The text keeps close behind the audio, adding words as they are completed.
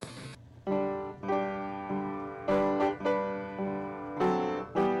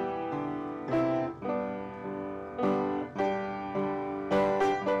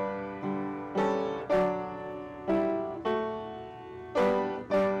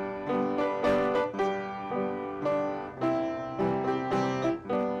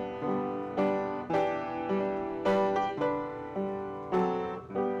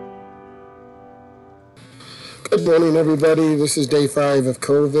Good morning, everybody. This is day 5 of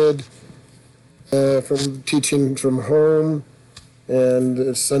COVID from teaching from home, and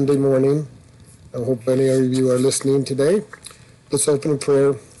it's Sunday morning. I hope many of you are listening today. Let's open in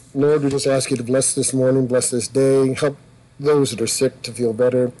prayer. Lord, we just ask you to bless this morning, bless this day, help those that are sick to feel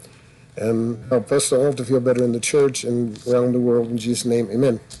better, and help us all to feel better in the church and around the world. In Jesus' name,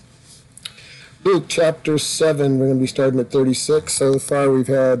 amen. Luke chapter 7, we're going to be starting at 36. So far we've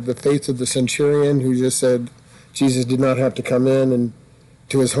had the faith of the centurion who just said Jesus did not have to come in and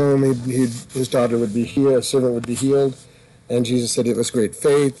to his home. His daughter would be healed, a servant would be healed. And Jesus said it was great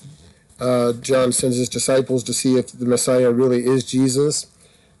faith. John sends his disciples to see if the Messiah really is Jesus.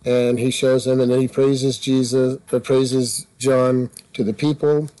 And he shows them, and then he praises John to the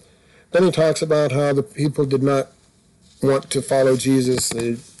people. Then he talks about how the people did not want to follow Jesus.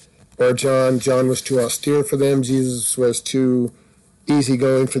 John was too austere for them. Jesus was too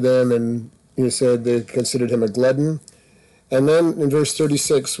easygoing for them, and he said they considered him a glutton. And then in verse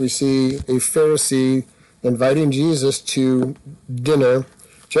 36, we see a Pharisee inviting Jesus to dinner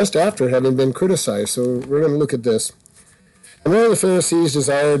just after having been criticized. So we're going to look at this. And one of the Pharisees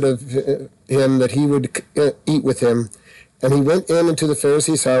desired of him that he would eat with him, and he went into the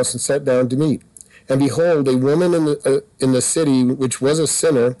Pharisee's house and sat down to meat. And behold, a woman in the city, which was a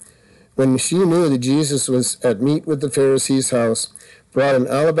sinner, when she knew that Jesus was at meat with the Pharisee's house, brought an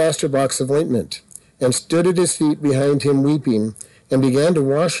alabaster box of ointment, and stood at his feet behind him weeping, and began to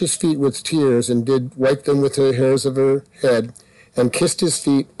wash his feet with tears, and did wipe them with the hairs of her head, and kissed his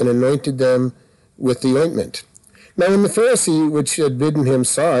feet, and anointed them with the ointment. Now when the Pharisee which had bidden him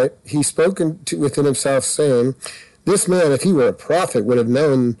saw it, he spoke within himself, saying, This man, if he were a prophet, would have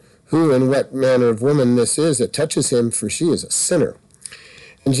known who and what manner of woman this is that touches him, for she is a sinner.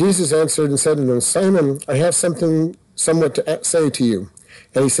 And Jesus answered and said unto him, Simon, I have something somewhat to say to you.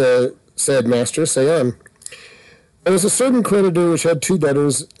 And he said, Master, say on. There was a certain creditor which had 2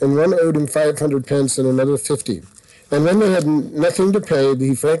 debtors, and one owed him 500 pence and another 50. And when they had nothing to pay,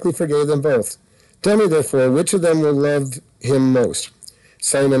 he frankly forgave them both. Tell me, therefore, which of them will love him most?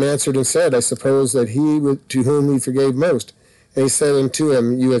 Simon answered and said, I suppose that he to whom he forgave most. And he said unto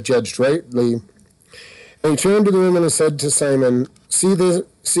him, You have judged rightly. And he turned to the woman and said to Simon, See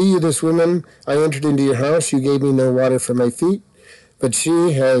you this woman? I entered into your house. You gave me no water for my feet, but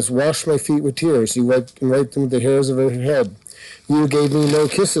she has washed my feet with tears. You wiped them with the hairs of her head. You gave me no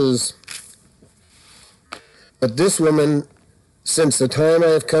kisses. But this woman, since the time I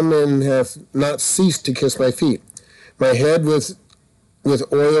have come in, hath not ceased to kiss my feet. My head with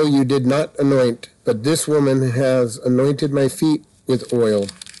oil you did not anoint, but this woman has anointed my feet with oil,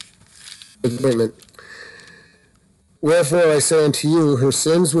 with ointment. Wherefore I say unto you, her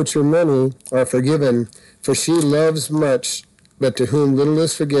sins which are many are forgiven, for she loves much, but to whom little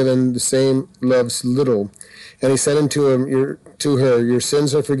is forgiven, the same loves little. And he said unto her, Your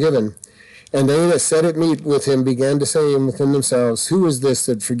sins are forgiven. And they that sat at meat with him began to say within themselves, Who is this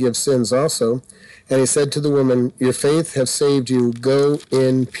that forgives sins also? And he said to the woman, Your faith hath saved you. Go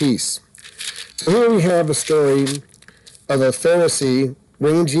in peace. So here we have a story of a Pharisee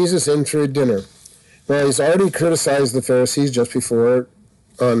bringing Jesus in for a dinner. Now, he's already criticized the Pharisees just before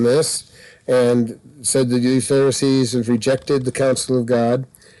on this, and said that the Pharisees have rejected the counsel of God.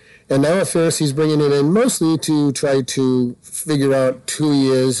 And now a Pharisee's bringing it in mostly to try to figure out who he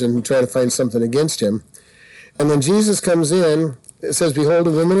is and try to find something against him. And when Jesus comes in, it says, Behold,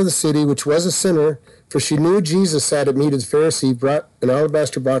 a woman of the city, which was a sinner, for she knew Jesus sat at meat as a Pharisee, brought an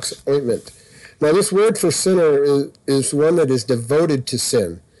alabaster box of ointment. Now, this word for sinner is one that is devoted to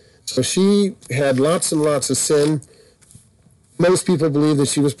sin. So she had lots and lots of sin. Most people believe that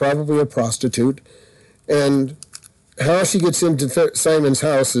she was probably a prostitute. And how she gets into Simon's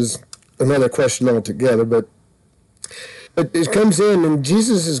house is another question altogether. But it comes in, and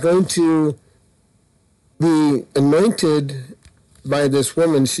Jesus is going to be anointed by this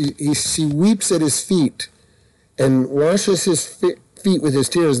woman. She weeps at his feet and washes his feet with his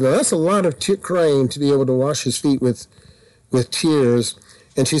tears. Now, that's a lot of crying to be able to wash his feet with tears.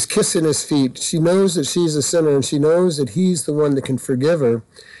 And she's kissing his feet. She knows that she's a sinner, and she knows that he's the one that can forgive her.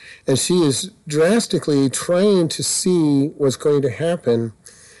 And she is drastically trying to see what's going to happen.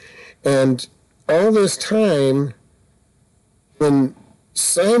 And all this time, when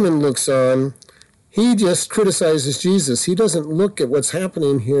Simon looks on, he just criticizes Jesus. He doesn't look at what's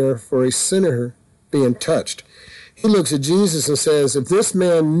happening here for a sinner being touched. He looks at Jesus and says, if this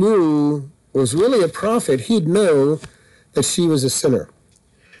man was really a prophet, he'd know that she was a sinner.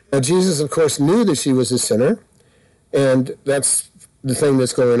 Now, Jesus, of course, knew that she was a sinner, and that's the thing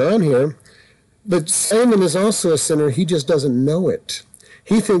that's going on here. But Simon is also a sinner. He just doesn't know it.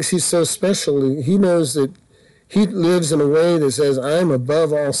 He thinks he's so special. He knows that He lives in a way that says, I'm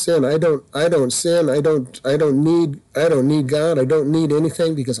above all sin. I don't sin. I don't need God. I don't need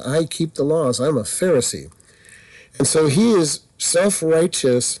anything because I keep the laws. I'm a Pharisee. And so he is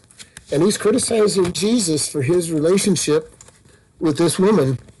self-righteous, and he's criticizing Jesus for his relationship with this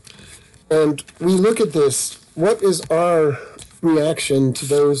woman. And we look at this. What is our reaction to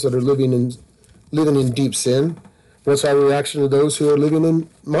those that are living in deep sin? What's our reaction to those who are living in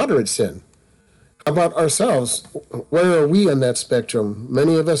moderate sin? How about ourselves? Where are we on that spectrum?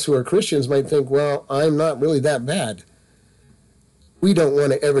 Many of us who are Christians might think, well, I'm not really that bad. We don't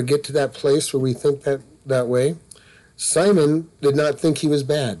want to ever get to that place where we think that way. Simon did not think he was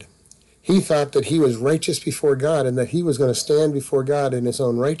bad. He thought that he was righteous before God and that he was going to stand before God in his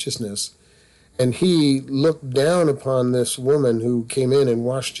own righteousness. And he looked down upon this woman who came in and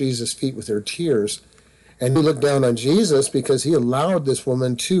washed Jesus' feet with her tears. And he looked down on Jesus because he allowed this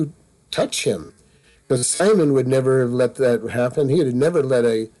woman to touch him. Because Simon would never have let that happen. He had never let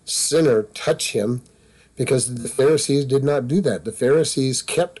a sinner touch him because the Pharisees did not do that. The Pharisees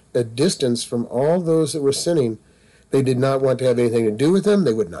kept a distance from all those that were sinning. They did not want to have anything to do with them.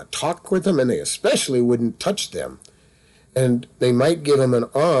 They would not talk with them, and they especially wouldn't touch them. And they might give them an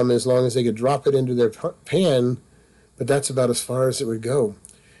alms as long as they could drop it into their pan, but that's about as far as it would go.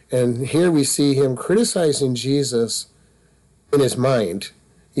 And here we see him criticizing Jesus in his mind.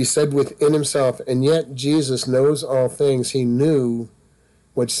 He said within himself, and yet Jesus knows all things. He knew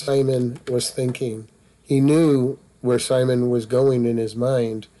what Simon was thinking. He knew where Simon was going in his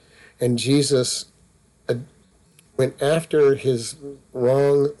mind. And Jesus went after his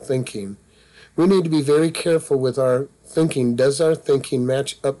wrong thinking. We need to be very careful with our thinking. Does our thinking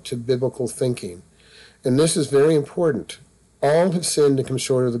match up to biblical thinking? And this is very important. All have sinned and come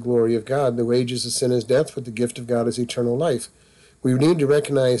short of the glory of God. The wages of sin is death, but the gift of God is eternal life. We need to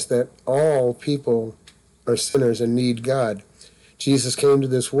recognize that all people are sinners and need God. Jesus came to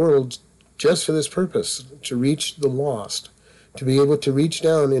this world just for this purpose, to reach the lost, to be able to reach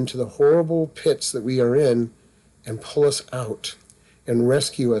down into the horrible pits that we are in and pull us out and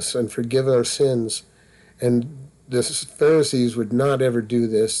rescue us and forgive our sins. And the Pharisees would not ever do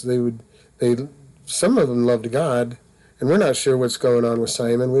this. Some of them loved God, and we're not sure what's going on with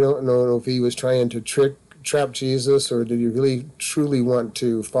Simon. We don't know if he was trying to trap Jesus, or did he really truly want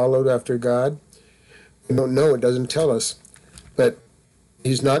to follow after God? We don't know. It doesn't tell us. But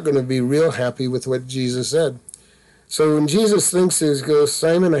he's not going to be real happy with what Jesus said. So when Jesus goes,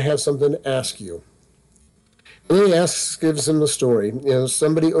 Simon, I have something to ask you. And then he gives him the story.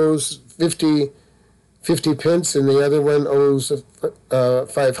 Somebody owes 50 pence, and the other one owes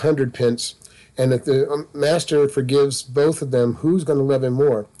 500 pence. And if the master forgives both of them, who's going to love him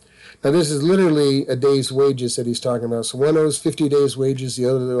more? Now, this is literally a day's wages that he's talking about. So one owes 50 days' wages, the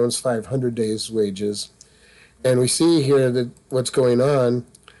other owes 500 days' wages. And we see here that what's going on,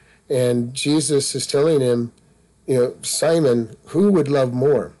 and Jesus is telling him, Simon, who would love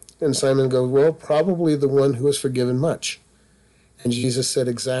more? And Simon goes, well, probably the one who has forgiven much. And Jesus said,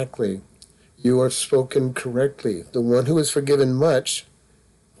 exactly. You have spoken correctly. The one who has forgiven much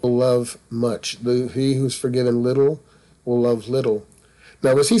will love much. He who's forgiven little will love little.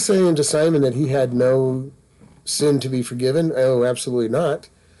 Now, was he saying to Simon that he had no sin to be forgiven? Oh, absolutely not.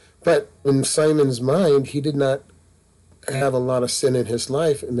 But in Simon's mind, he did not have a lot of sin in his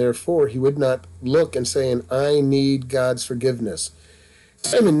life, and therefore he would not look and say, I need God's forgiveness.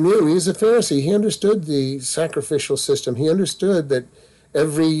 Simon knew. He was a Pharisee. He understood the sacrificial system. He understood that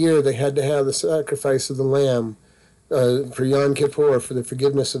every year they had to have the sacrifice of the lamb for Yom Kippur, for the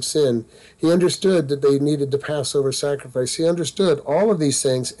forgiveness of sin. He understood that they needed the Passover sacrifice. He understood all of these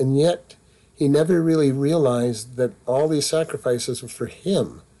things, and yet he never really realized that all these sacrifices were for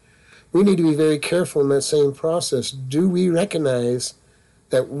him. We need to be very careful in that same process. Do we recognize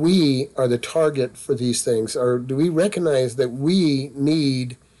that we are the target for these things? Or do we recognize that we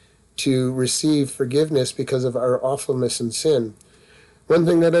need to receive forgiveness because of our awfulness and sin? One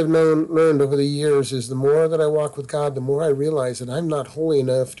thing that I've learned over the years is the more that I walk with God, the more I realize that I'm not holy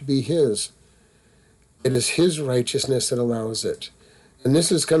enough to be His. It is His righteousness that allows it. And this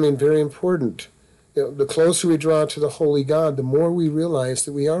is coming very important. The closer we draw to the holy God, the more we realize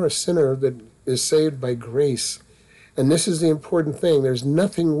that we are a sinner that is saved by grace. And this is the important thing. There's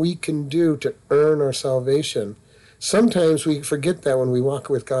nothing we can do to earn our salvation. Sometimes we forget that when we walk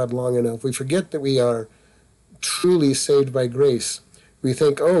with God long enough. We forget that we are truly saved by grace. We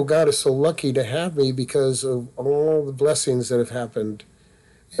think, oh, God is so lucky to have me because of all the blessings that have happened.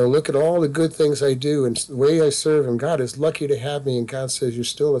 Look at all the good things I do and the way I serve Him. God is lucky to have me, and God says, you're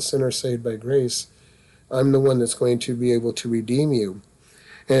still a sinner saved by grace. I'm the one that's going to be able to redeem you.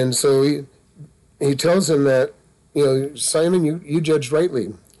 And so he tells him that Simon, you judged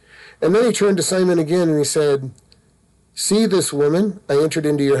rightly. And then he turned to Simon again and he said, see this woman, I entered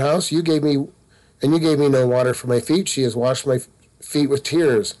into your house, you gave me no water for my feet. She has washed my feet with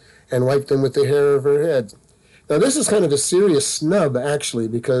tears and wiped them with the hair of her head. Now this is kind of a serious snub, actually,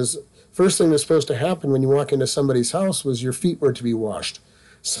 because first thing that's supposed to happen when you walk into somebody's house was your feet were to be washed.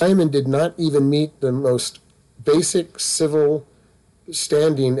 Simon did not even meet the most basic civil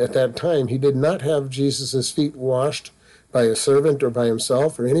standing at that time. He did not have Jesus' feet washed by a servant or by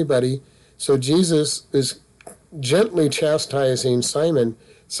himself or anybody. So Jesus is gently chastising Simon.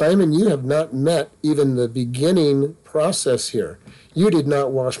 Simon, you have not met even the beginning process here. You did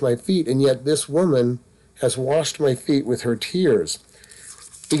not wash my feet, and yet this woman has washed my feet with her tears.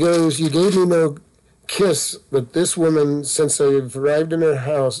 He goes, you gave me no kiss, but this woman, since I've arrived in her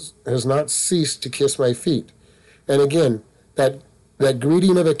house, has not ceased to kiss my feet. And again, that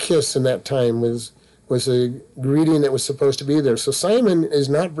greeting of a kiss in that time was a greeting that was supposed to be there. So Simon is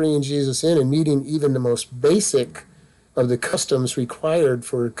not bringing Jesus in and meeting even the most basic of the customs required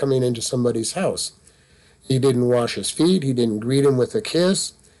for coming into somebody's house. He didn't wash his feet. He didn't greet him with a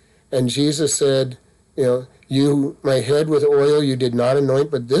kiss. And Jesus said, you, my head with oil you did not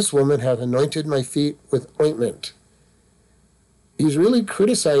anoint, but this woman hath anointed my feet with ointment. He's really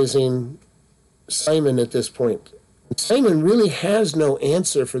criticizing Simon at this point. Simon really has no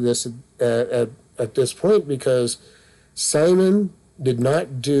answer for this at this point, because Simon did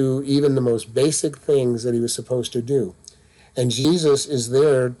not do even the most basic things that he was supposed to do. And Jesus is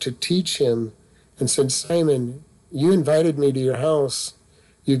there to teach him and said, Simon, you invited me to your house.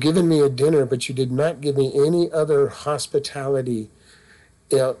 You've given me a dinner, but you did not give me any other hospitality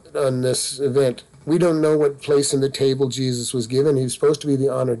on this event. We don't know what place in the table Jesus was given. He was supposed to be the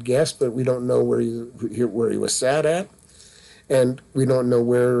honored guest, but we don't know where he was sat at. And we don't know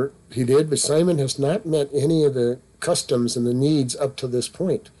where he did. But Simon has not met any of the customs and the needs up to this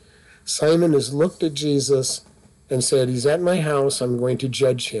point. Simon has looked at Jesus and said, he's at my house, I'm going to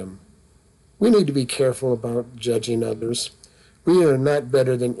judge him. We need to be careful about judging others. We are not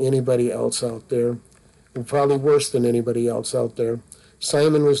better than anybody else out there. We're probably worse than anybody else out there.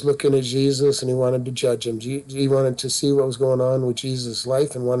 Simon was looking at Jesus and he wanted to judge him. He wanted to see what was going on with Jesus'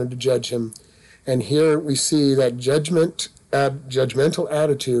 life and wanted to judge him. And here we see that judgmental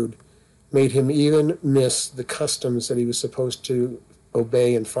attitude made him even miss the customs that he was supposed to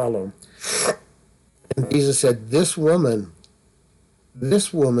obey and follow. And Jesus said, this woman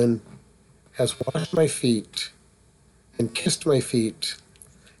has washed my feet and kissed my feet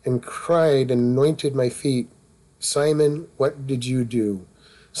and cried and anointed my feet. Simon, what did you do?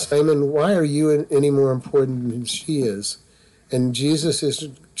 Simon, why are you any more important than she is? And Jesus is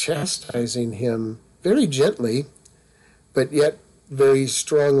chastising him very gently, but yet very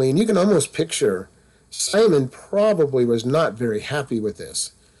strongly. And you can almost picture Simon probably was not very happy with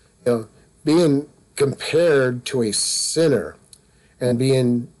this. Being compared to a sinner and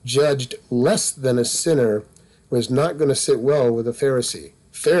being judged less than a sinner was not going to sit well with a Pharisee.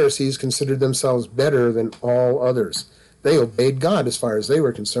 Pharisees considered themselves better than all others. They obeyed God as far as they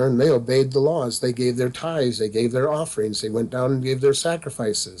were concerned. They obeyed the laws. They gave their tithes. They gave their offerings. They went down and gave their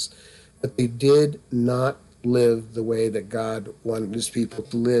sacrifices. But they did not live the way that God wanted his people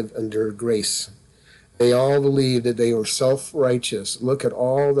to live under grace. They all believed that they were self-righteous. Look at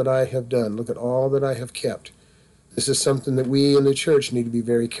all that I have done. Look at all that I have kept. This is something that we in the church need to be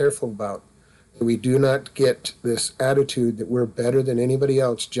very careful about. That we do not get this attitude that we're better than anybody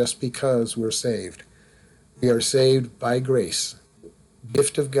else just because we're saved. We are saved by grace,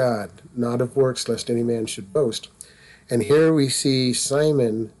 gift of God, not of works, lest any man should boast. And here we see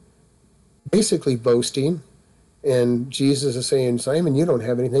Simon basically boasting, and Jesus is saying, Simon, you don't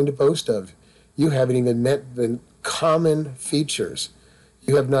have anything to boast of. You haven't even met the common features.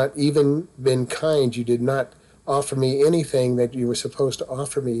 You have not even been kind. You did not offer me anything that you were supposed to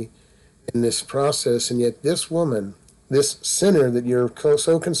offer me in this process, and yet this woman, this sinner that you're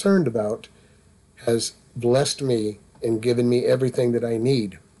so concerned about, has blessed me and given me everything that I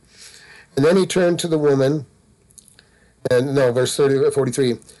need. And then he turned to the woman, and verse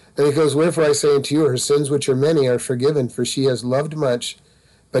 43. And he goes, wherefore I say unto you, her sins which are many are forgiven, for she has loved much,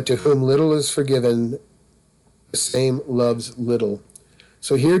 but to whom little is forgiven, the same loves little.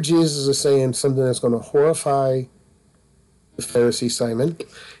 So here Jesus is saying something that's going to horrify the Pharisee Simon.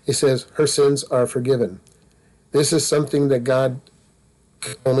 He says, her sins are forgiven. This is something that God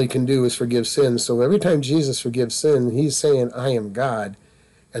only can do, is forgive sins. So every time Jesus forgives sin, he's saying, I am God.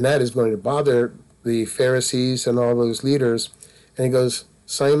 And that is going to bother the Pharisees and all those leaders. And he goes,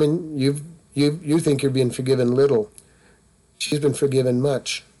 Simon, you think you're being forgiven little. She's been forgiven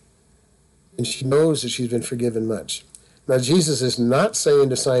much. and she knows that she's been forgiven much. Now, Jesus is not saying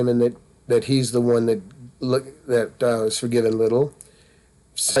to Simon that he's the one that is forgiven little.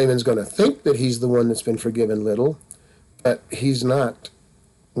 Simon's going to think that he's the one that's been forgiven little, but he's not.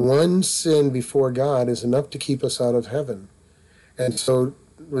 One sin before God is enough to keep us out of heaven. And so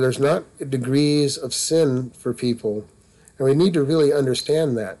there's not degrees of sin for people. And we need to really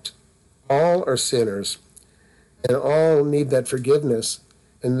understand that. All are sinners, and all need that forgiveness.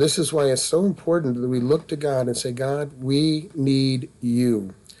 And this is why it's so important that we look to God and say, God, we need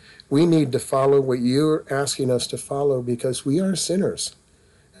you. We need to follow what you're asking us to follow because we are sinners.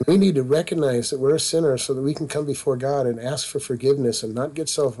 We need to recognize that we're sinners so that we can come before God and ask for forgiveness and not get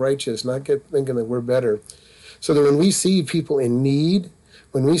self-righteous, not get thinking that we're better. So that when we see people in need,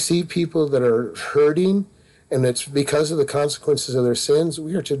 when we see people that are hurting, and it's because of the consequences of their sins,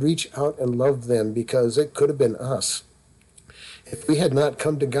 we are to reach out and love them because it could have been us. If we had not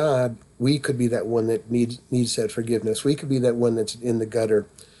come to God, we could be that one that needs that forgiveness. We could be that one that's in the gutter.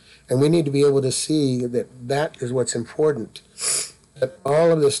 And we need to be able to see that that is what's important. That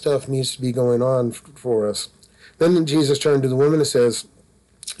all of this stuff needs to be going on for us. Then Jesus turned to the woman and says,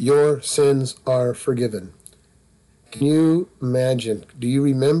 your sins are forgiven. Can you imagine? Do you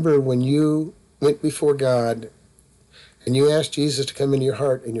remember when you went before God and you asked Jesus to come into your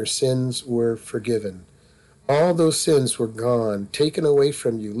heart and your sins were forgiven? All those sins were gone, taken away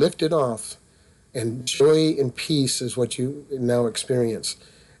from you, lifted off, and joy and peace is what you now experience.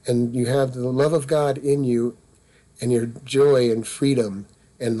 And you have the love of God in you, and your joy and freedom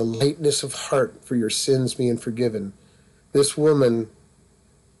and the lightness of heart for your sins being forgiven. This woman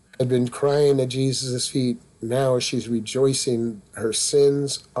had been crying at Jesus' feet. Now she's rejoicing. Her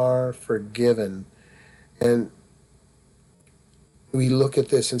sins are forgiven. And we look at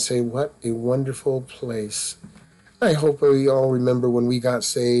this and say, what a wonderful place. I hope we all remember when we got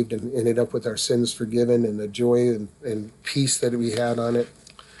saved and ended up with our sins forgiven and the joy and peace that we had on it.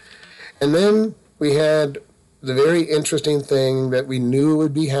 And then we had the very interesting thing that we knew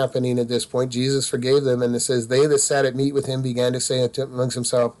would be happening at this point. Jesus forgave them, and it says, they that sat at meat with him began to say amongst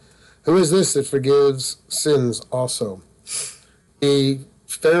himself, who is this that forgives sins also? The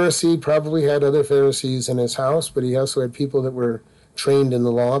Pharisee probably had other Pharisees in his house, but he also had people that were trained in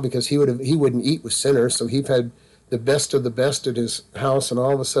the law because he wouldn't eat with sinners, so he had the best of the best at his house, and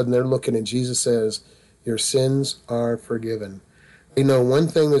all of a sudden they're looking and Jesus says, your sins are forgiven. They know one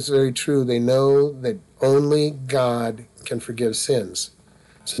thing that's very true. They know that only God can forgive sins.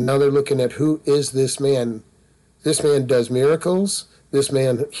 So now they're looking at who is this man? This man does miracles. This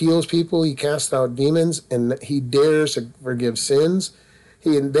man heals people. He casts out demons, and he dares to forgive sins.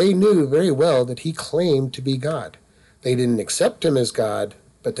 They knew very well that he claimed to be God. They didn't accept him as God,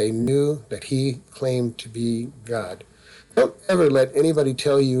 but they knew that he claimed to be God. Don't ever let anybody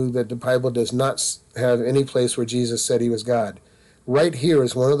tell you that the Bible does not have any place where Jesus said he was God. Right here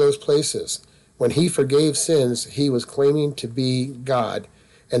is one of those places. When he forgave sins, he was claiming to be God,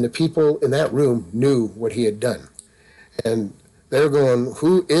 and the people in that room knew what he had done. And they're going,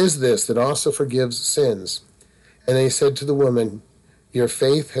 who is this that also forgives sins? And they said to the woman, your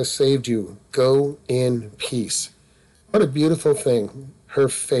faith has saved you. Go in peace. What a beautiful thing, her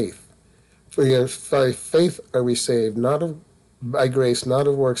faith. For by faith are we saved, not by grace, not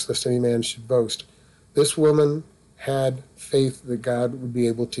of works, lest any man should boast. This woman had faith that God would be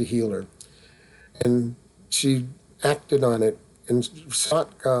able to heal her. And she acted on it and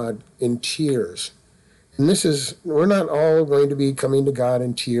sought God in tears. And we're not all going to be coming to God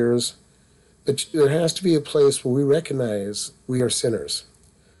in tears, but there has to be a place where we recognize we are sinners.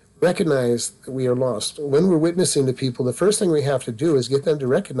 Recognize that we are lost. When we're witnessing to people, the first thing we have to do is get them to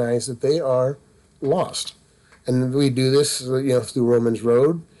recognize that they are lost. And we do this, through Romans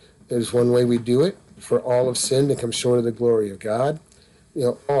Road. There's one way we do it. For all have sinned and come short of the glory of God.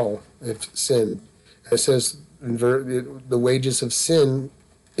 All have sinned. It says the wages of sin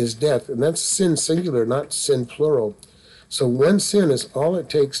is death. And that's sin singular, not sin plural. So one sin is all it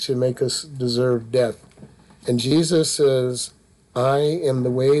takes to make us deserve death. And Jesus says, I am the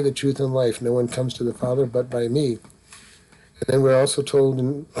way, the truth, and life. No one comes to the Father but by me. And then we're also told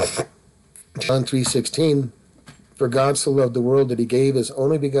in John 3:16, for God so loved the world that he gave his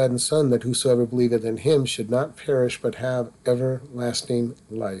only begotten Son, that whosoever believeth in him should not perish but have everlasting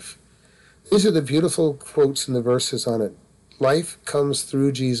life. These are the beautiful quotes in the verses on it. Life comes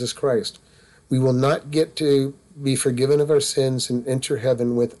through Jesus Christ. We will not get to be forgiven of our sins and enter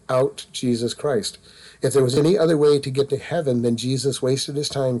heaven without Jesus Christ. If there was any other way to get to heaven, then Jesus wasted his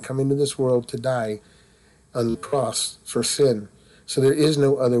time coming to this world to die on the cross for sin. So there is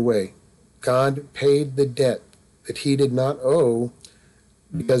no other way. God paid the debt that he did not owe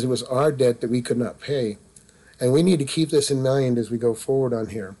because it was our debt that we could not pay. And we need to keep this in mind as we go forward on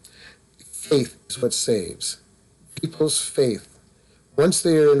here. Faith is what saves. People's faith. Once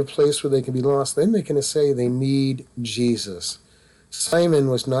they are in a place where they can be lost, then they can say they need Jesus. Simon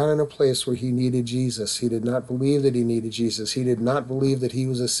was not in a place where he needed Jesus. He did not believe that he needed Jesus. He did not believe that he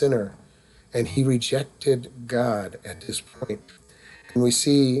was a sinner. And he rejected God at this point. And we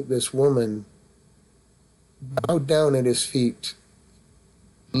see this woman bow down at his feet,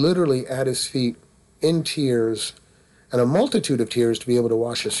 literally at his feet, in tears, and a multitude of tears to be able to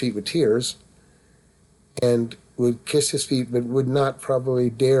wash his feet with tears, and would kiss his feet, but would not probably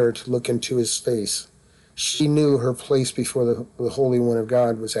dare to look into his face. She knew her place before the Holy One of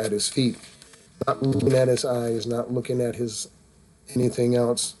God was at his feet, not looking at his eyes, not looking at his anything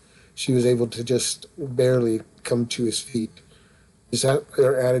else. She was able to just barely come to his feet. Is that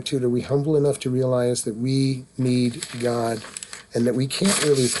our attitude? Are we humble enough to realize that we need God and that we can't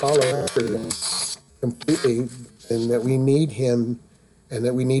really follow after him completely, and that we need him and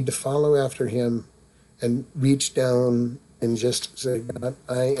that we need to follow after him and reach down and just say, God,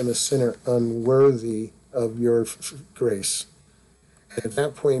 I am a sinner unworthy of your grace. And at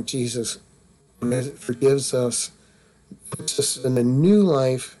that point, Jesus forgives us, puts us in a new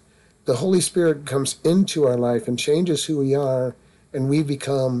life. The Holy Spirit comes into our life and changes who we are, and we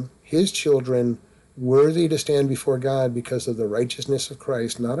become his children, worthy to stand before God because of the righteousness of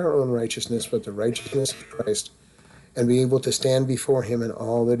Christ, not our own righteousness, but the righteousness of Christ, and be able to stand before him in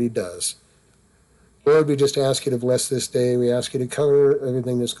all that he does. Lord, we just ask you to bless this day. We ask you to cover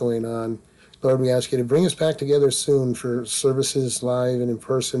everything that's going on. Lord, we ask you to bring us back together soon for services live and in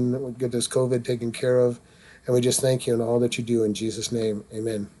person, that we get this COVID taken care of. And we just thank you in all that you do. In Jesus' name,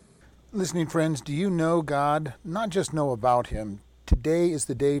 amen. Listening friends, do you know God? Not just know about him. Today is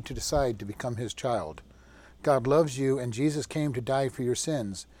the day to decide to become his child. God loves you, and Jesus came to die for your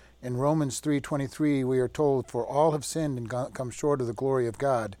sins. In Romans 3:23, we are told, for all have sinned and come short of the glory of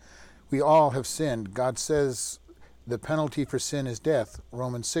God. We all have sinned. God says the penalty for sin is death.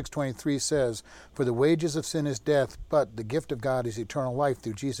 Romans 6:23 says, for the wages of sin is death, but the gift of God is eternal life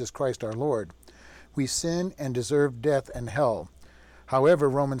through Jesus Christ our Lord. We sin and deserve death and hell. However,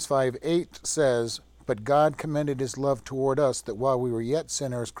 Romans 5:8 says, but God commended his love toward us, that while we were yet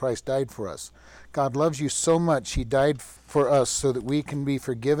sinners, Christ died for us. God loves you so much, he died for us so that we can be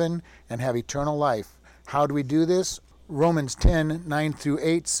forgiven and have eternal life. How do we do this? Romans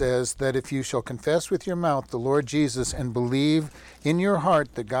 10:9-8 says that if you shall confess with your mouth the Lord Jesus and believe in your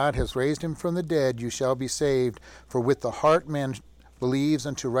heart that God has raised him from the dead, you shall be saved. For with the heart man believes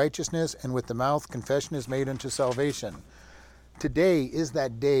unto righteousness, and with the mouth confession is made unto salvation. Today is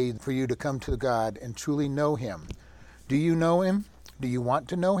that day for you to come to God and truly know him. Do you know him? Do you want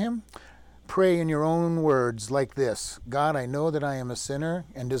to know him? Pray in your own words like this: God, I know that I am a sinner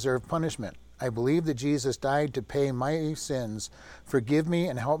and deserve punishment. I believe that Jesus died to pay my sins. Forgive me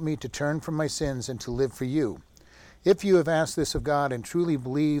and help me to turn from my sins and to live for you. If you have asked this of God and truly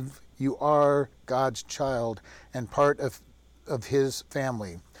believe you are God's child and part of his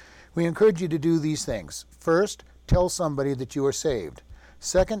family, we encourage you to do these things. First, tell somebody that you are saved.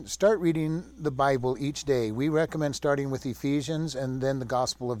 Second, start reading the Bible each day. We recommend starting with Ephesians and then the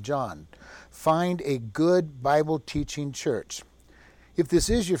Gospel of John. Find a good Bible teaching church. If this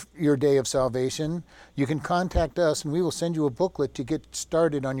is your day of salvation, you can contact us and we will send you a booklet to get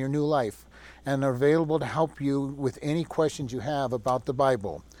started on your new life, and are available to help you with any questions you have about the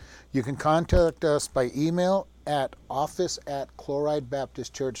Bible. You can contact us by email at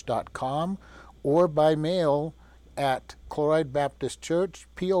office@chloridebaptistchurch.com or by mail at Chloride Baptist Church,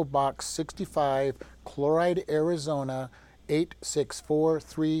 P.O. Box 65, Chloride, Arizona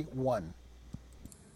 86431.